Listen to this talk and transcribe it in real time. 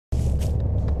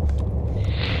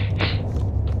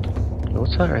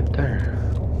what's that right there?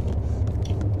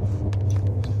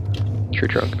 Tree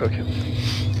trunk, okay.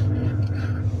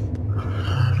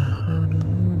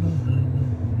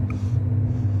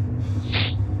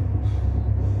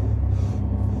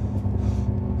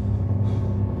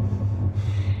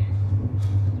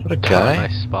 What a guy? Oh,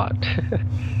 nice spot.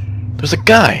 There's a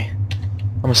guy!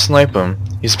 I'm gonna snipe him.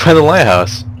 He's by the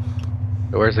lighthouse.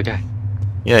 Where's the guy?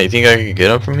 Yeah, you think I could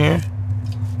get him from here?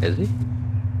 Is he?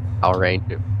 I'll range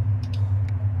him.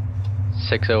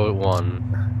 601.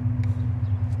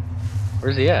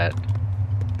 Where's he at?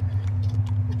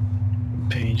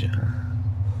 Page.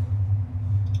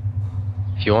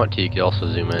 If you want to, you could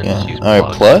also zoom in. Yeah. Just use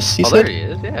Alright, plus, you oh, said? there he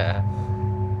is, yeah.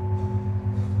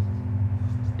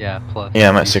 Yeah, plus. Yeah,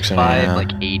 I'm at He's 600 5, now.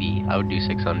 like 80. I would do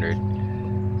 600.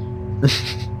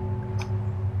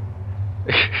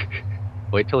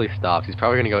 Wait till he stops. He's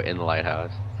probably gonna go in the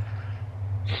lighthouse.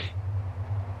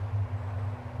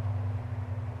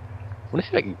 I wanna see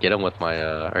if I can get him with my,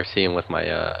 or see him with my,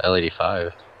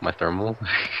 L85, my thermal. Cause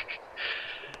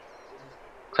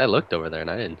I looked over there and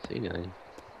I didn't see anything.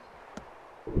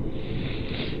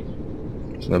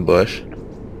 It's in the bush.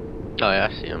 Oh yeah,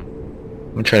 I see him.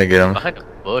 I'm trying to get him. Behind a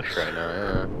bush right now,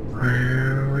 yeah.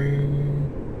 Where are we?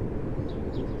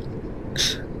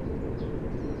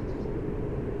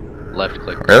 Left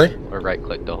click. Really? Or right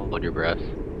click to hold your breath.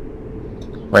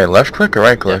 Wait, left click or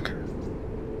right click? Yeah.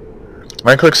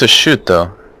 Right click's to shoot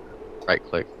though. Right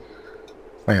click.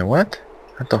 Wait, what?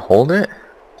 I have to hold it?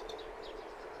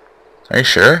 Are you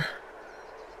sure?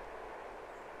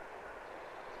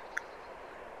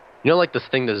 You know, like this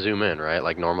thing to zoom in, right?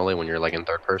 Like normally when you're like in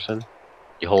third person,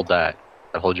 you hold that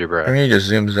and hold your breath. I mean, he just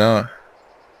zooms out.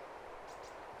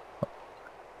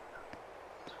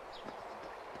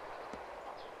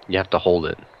 You have to hold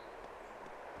it.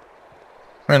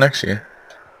 Right next to you.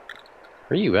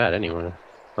 Where are you at anyway?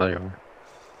 Oh, there you are.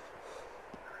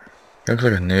 He looks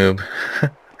like a noob.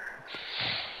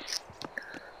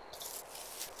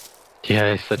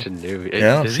 Yeah, he's such a noob. Yeah, I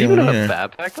don't Does see he even him have a either.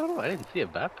 backpack on him? I didn't see a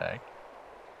backpack.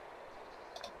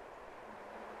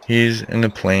 He's in the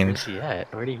Where's plains. he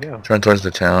at? Where'd he go? Trying towards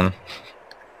the town.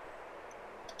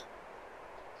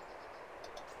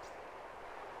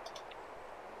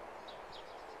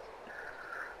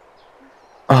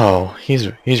 Oh, he's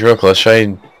real close.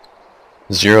 Should I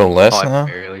zero less Oh, now? I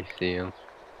barely see him.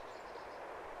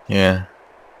 Yeah.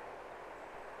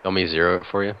 Want me to zero it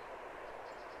for you?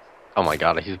 Oh my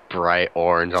god, he's bright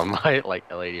orange on my like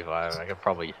L85. I could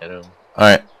probably hit him.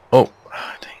 Alright. Oh,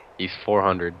 dang. He's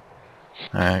 400.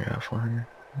 Alright, I got 400.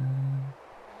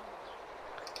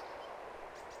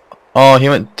 Oh, he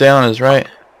went down his right.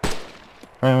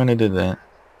 Right when I did that.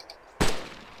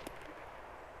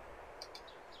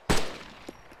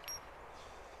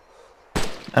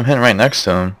 I'm hitting right next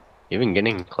to him. You even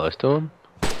getting close to him?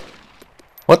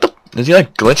 What the? Is he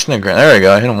like glitching the ground? There we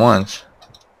go, I hit him once.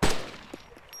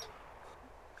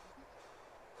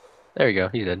 There you go,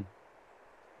 he's dead.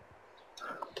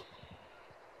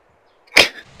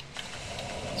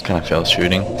 It's kind of failed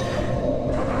shooting.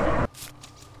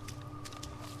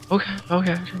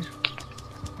 Okay.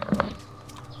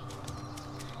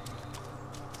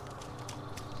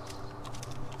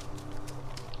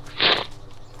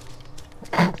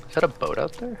 Is that a boat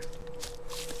out there?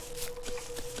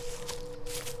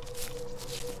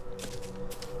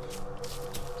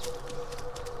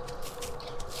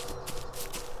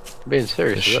 I'm being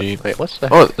serious. The sheep. Wait, what's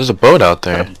that? Oh, there's a boat out Is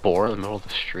that there. a boar in the middle of the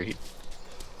street?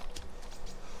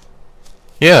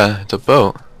 Yeah, it's a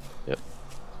boat. Yep.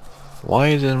 Why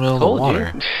is it in the middle of the Told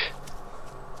water? you.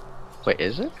 Wait,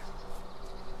 is it?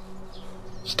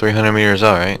 It's 300 meters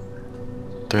out, right?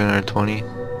 320.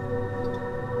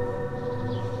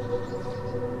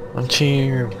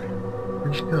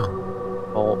 Where'd you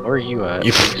go? Oh, where are you at?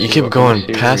 You Let me see keep what- going let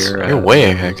me see past. where You're at.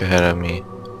 way ahead of me.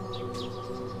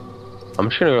 I'm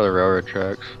just gonna go to the railroad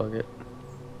tracks. Fuck it.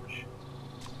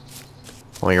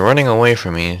 Well, you're running away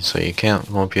from me, so you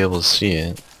won't be able to see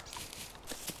it.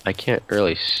 I can't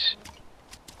really.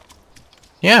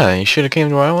 Yeah, you should have came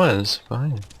to where I was.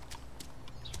 Behind.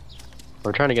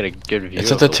 We're trying to get a good view. It's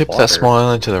of at the tip of that water. small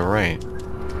island to the right.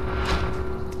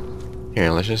 Here,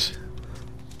 let's just.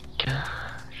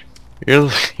 You're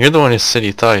the one who said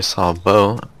you thought you saw a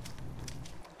boat.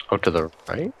 Oh, to the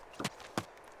right?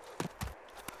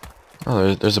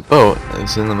 Oh, there's a boat.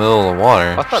 It's in the middle of the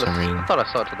water I for thought, some reason. I thought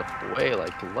I saw it to the way,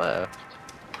 like left.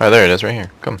 Oh, there it is, right here.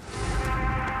 Come.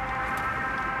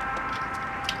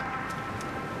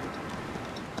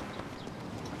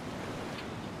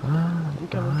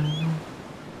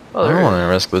 Oh, I there don't it want to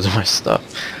risk losing my stuff.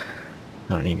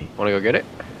 I don't need it. is. Wanna go get it?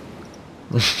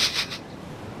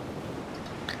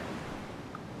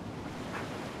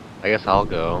 I guess I'll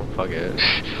go. Fuck it.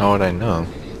 How would I know?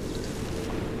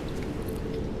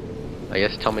 I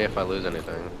guess tell me if I lose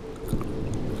anything.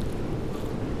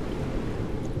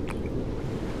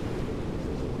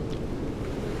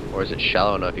 Or is it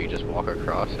shallow enough you can just walk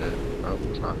across it? Oh,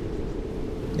 it's not.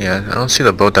 Yeah, I don't see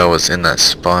the boat that was in that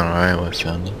spawn where I was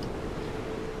found it.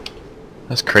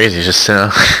 That's crazy, just sit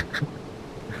down.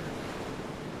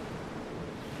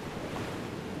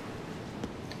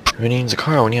 Who needs a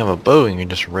car when you have a boat and you can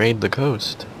just raid the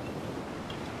coast?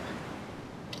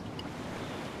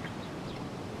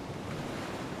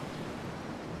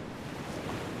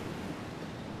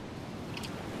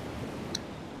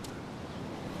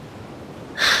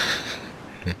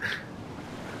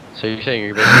 So you're saying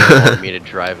you're basically wanting me to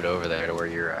drive it over there to where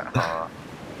you're at, huh?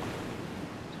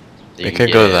 So We you can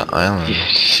could go to get the island,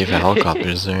 see if a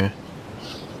helicopter's there. in.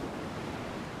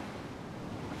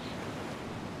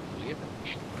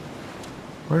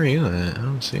 Where are you at? I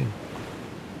don't see.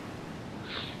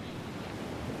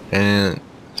 And it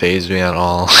phased me at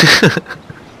all.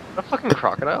 A fucking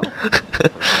crocodile?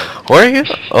 Where are you?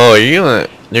 Oh,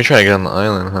 you're trying to get on the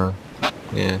island, huh?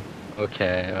 Yeah.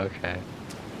 Okay, okay.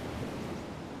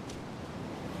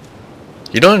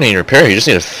 You don't need to repair, you just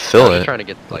need to fill I'm it. just trying to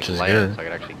get like which is land good. so I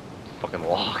can actually fucking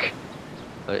walk.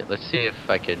 Let's see if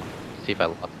I could see if I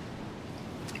lost.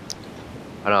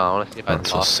 I don't know, I want to see if I Not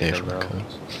so lost safe anything from the though.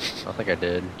 coast. I don't think I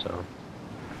did, so.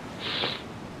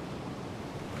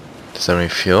 Does that have any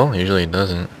fuel? Usually it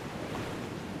doesn't.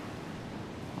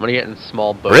 I'm gonna get in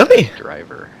small boat Really? as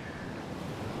driver.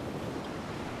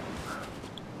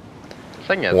 This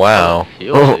thing has Wow.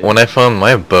 fuel, dude. When I found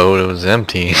my boat, it was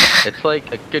empty. It's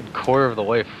like a good quarter of the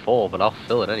way full, but I'll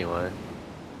fill it anyway.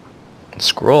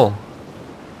 Scroll.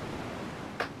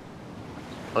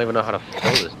 I don't even know how to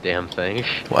fill this damn thing.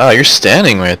 Wow, you're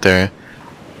standing right there.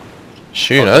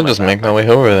 Shoot, Oh, I'll just make my way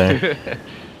over there.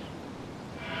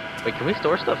 Wait, can we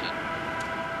store stuff?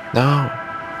 No.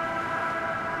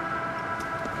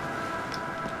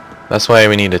 That's why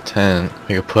we need a tent.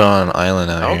 We could put on an island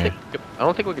out here. I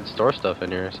don't think we can store stuff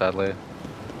in here, sadly.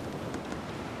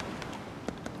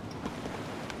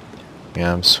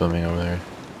 Yeah, I'm swimming over there.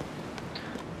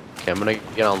 Okay, I'm gonna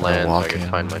get on land so I walking. can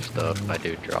find my stuff. I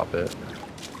do drop it.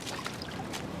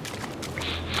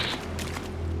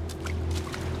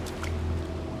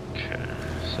 Okay,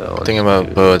 so The thing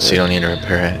about boats, you don't need to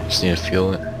repair it. You just need to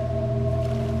fuel it.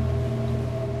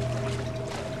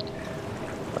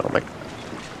 Oh my.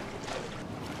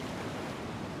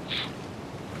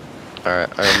 Alright,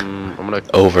 I'm gonna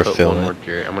Overfill put one it. more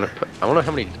gear. I'm gonna put. I don't know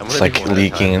how many. I'm gonna It's do like one at a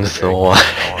leaking time into for the gear. water.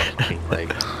 I wanna fucking,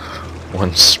 like,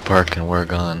 One spark and we're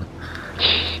gone.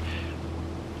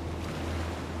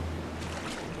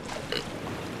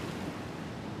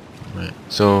 Right.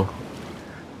 So,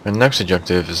 our next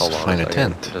objective is hold to on find a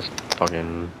second. tent. Just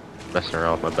fucking messing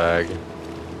around with my bag.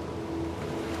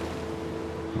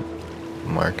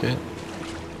 Mark it.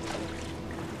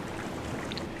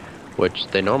 Which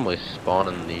they normally spawn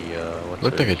in the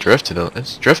Looked like it drifted.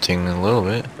 It's drifting a little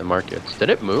bit. the markets. Did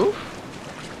it move?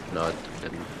 No, it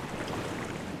didn't.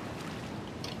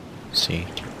 See,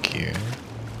 gear.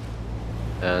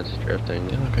 Yeah, it's drifting.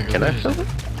 Didn't look like it Can I was. fill it?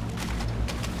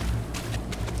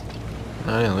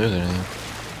 No, I didn't lose anything.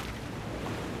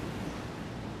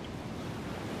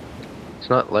 It's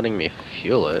not letting me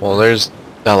fuel it. Well, there's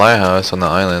that lighthouse on the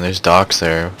island. There's docks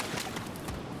there.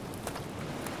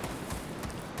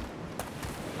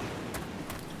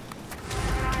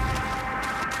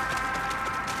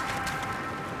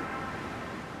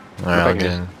 Alright, I I'll can get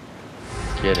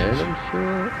just in. get in and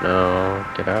fuel it? No,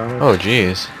 get out. Oh,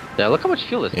 jeez. Yeah, look how much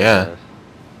fuel this thing Yeah. has.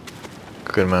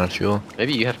 Good amount of fuel.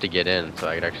 Maybe you have to get in so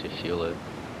I could actually fuel it.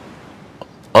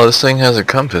 Oh, this thing has a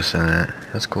compass in it.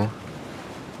 That's cool.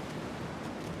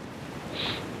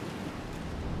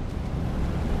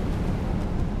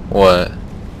 What?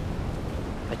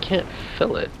 I can't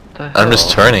fill it. What the I'm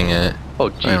just hell? turning it. Oh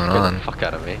jeez, turn it get on. the fuck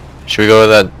out of me. Should we go to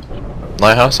that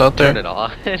lighthouse out there? Turn it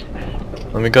on.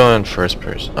 Let me go in first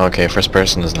person. Okay, first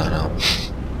person does not help.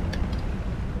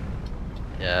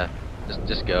 Yeah,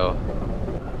 just go.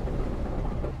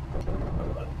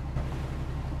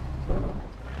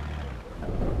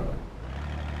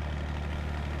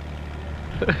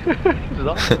 This is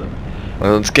awesome.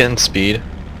 Well, let's get in speed.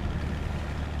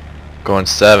 Going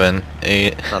 7,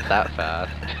 8, Not that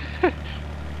fast.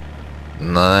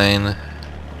 9.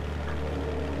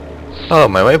 Oh,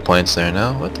 my waypoint's there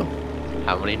now. What the?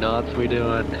 How many knots we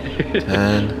doing?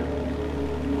 10.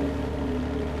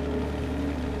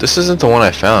 This isn't the one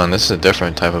I found. This is a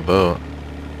different type of boat.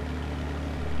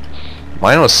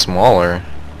 Mine was smaller,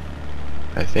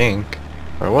 I think.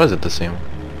 Or was it the same?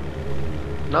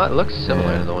 No, it looks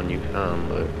similar Yeah. to the one you found,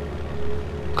 but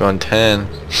Going 10.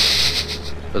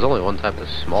 there's only one type of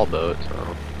small boat,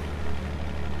 so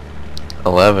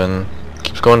 11.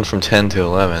 Keeps going from 10 to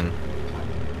 11.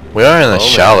 We are in the oh,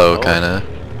 shallow, man. kinda.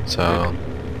 So.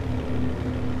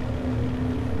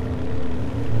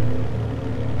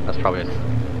 That's probably it.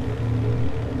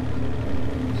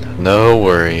 No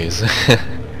worries.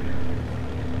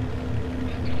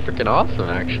 Freaking awesome,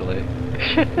 actually.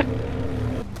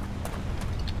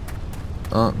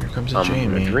 Oh, here comes a I'm Jamie.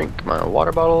 gonna drink my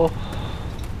water bottle.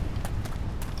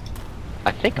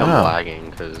 I think I'm Wow. lagging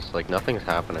because like nothing's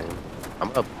happening. I'm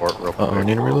gonna abort real quick. Uh oh,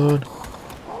 need to reload.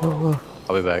 Oh,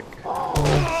 I'll be back.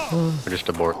 Or just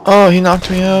abort. oh, he knocked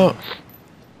me out.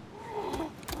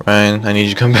 Ryan, I need you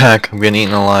to come back. I'm getting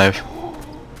eaten alive.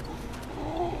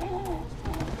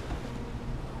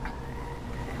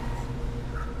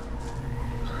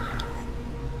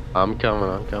 I'm coming,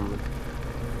 I'm coming.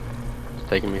 It's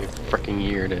taking me a freaking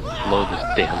year to load this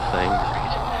damn thing.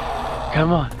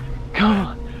 Come on, come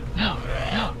on. No,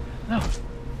 no, no.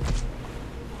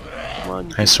 Come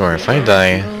on. I swear, if I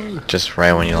die, just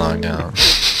right when you logged out.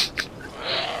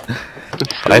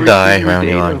 If I die right when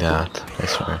you logged out, I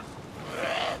swear.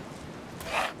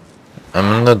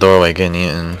 I'm in the doorway getting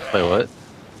eaten. Wait, what?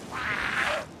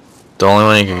 The only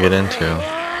one you can get into.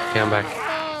 Okay, I'm back.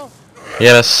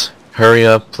 Yes, hurry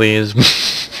up, please.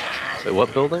 Wait,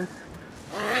 what building?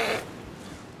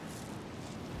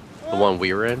 The one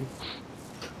we were in?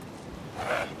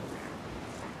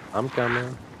 I'm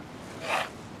coming.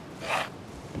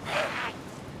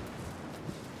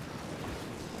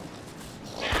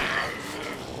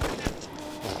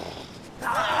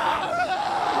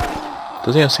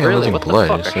 Doesn't even say I'm Really? losing What blood.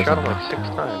 the It fuck? just I says shot I'm him like knocked 6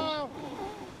 out. times.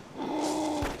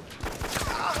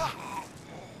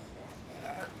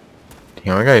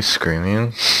 You know, my guy's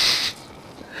screaming.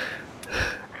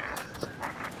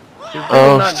 You're really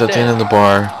Oh, not it's at the end of the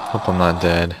bar. Hope I'm not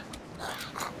dead.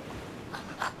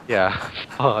 Yeah,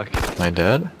 fuck. Am I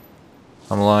dead?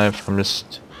 I'm alive. I'm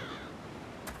just.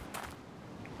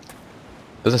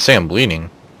 Doesn't say I'm bleeding.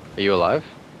 Are you alive?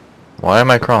 Why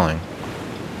am I crawling?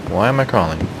 Why am I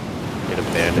crawling? Get a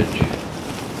bandage.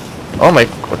 Oh my!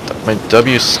 What the? My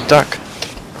W's stuck.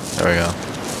 There we go.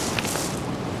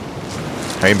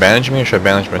 Are you bandaging me or should I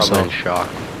bandage Probably in myself? shock.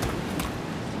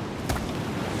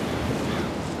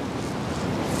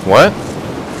 What?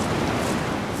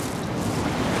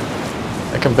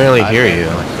 I can barely hear you.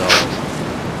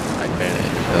 I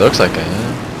bandage It looks like I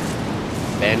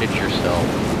am. bandage yourself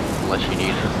unless you need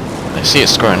it. I see it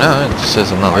scoring out. It just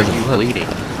says I'm not Are losing you blood. bleeding?